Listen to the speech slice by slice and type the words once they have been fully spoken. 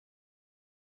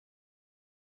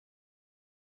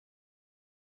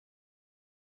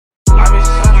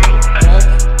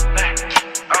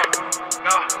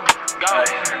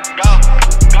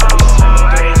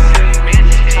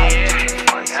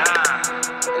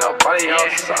Nobody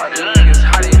outside, them niggas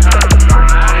hiding, huh?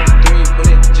 23, but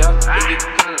it jump, nigga.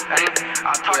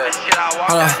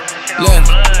 Look,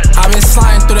 I been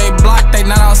sliding through they block, they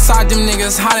not outside, them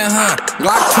niggas hiding, huh?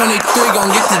 Glock 23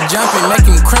 gon' get the jumpin', make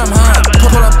him crumb, huh?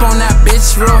 Pull up on that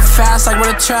bitch real fast, like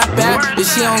where the trap at.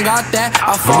 If she don't got that,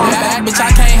 I fall back, bitch,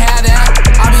 I can't have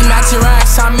that. I be matching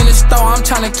racks, I'm in the store, I'm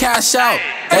tryna cash out.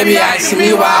 They be asking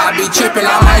me why I be trippin',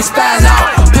 I might spaz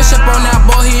out. Push up on that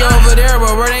boy, he over there,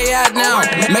 but where they at now?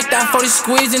 Make that 40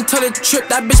 squeeze into the trip,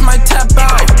 that bitch might tap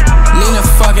out. Nina,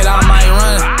 fuck it, I might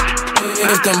run it.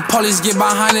 If them police get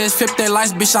behind it, flip their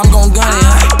lights, bitch, I'm gon' gun it.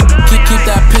 Keep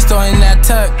that pistol in that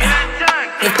tuck.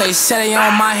 If they say they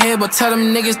on my head, but tell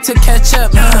them niggas to catch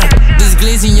up. This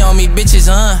glizzy on me,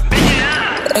 bitches,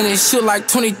 and they shoot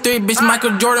like 23, bitch,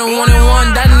 Michael Jordan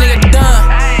 1-1, that nigga done.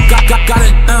 Got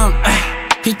it,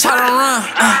 he try to run,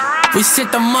 we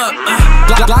sit them up,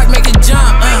 Glock make it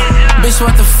jump, bitch,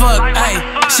 what the fuck, ayy,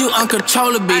 shoot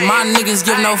uncontrollably, my niggas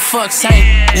give no fucks, hey,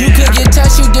 you could get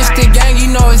touched, you just the gang, you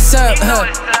know it's up,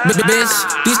 bitch,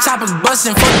 these choppers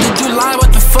bustin', fuck, did you lie, what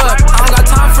the fuck, I don't got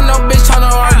time for no bitch tryna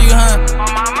argue,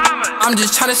 I'm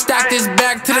just tryna stack this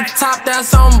back to the top,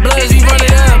 that's on Bloods, we run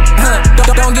it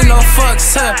up, don't give no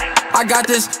fucks, I got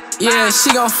this, yeah,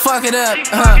 she gon' fuck it up,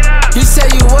 You say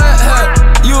you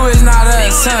what, you is not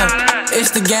us,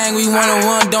 It's the gang, we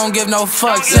 1-on-1, don't give no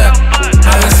fucks, I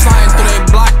been sliding through they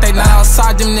block, they not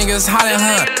outside, them niggas hiding,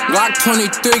 Glock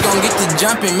 23 gon' get the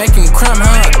jumpin', make him crumb,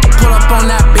 Pull up on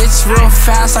that bitch real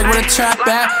fast, like where the trap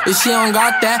at. If she don't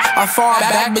got that, I fall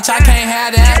back, bitch, I can't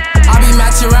have that. I be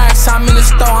matching racks, I'm in the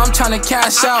store, I'm tryna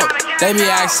cash out. They be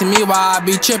asking me why I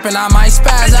be trippin', I might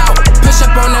spaz out. Push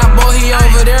up on that boy, he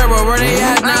over there, but where they at?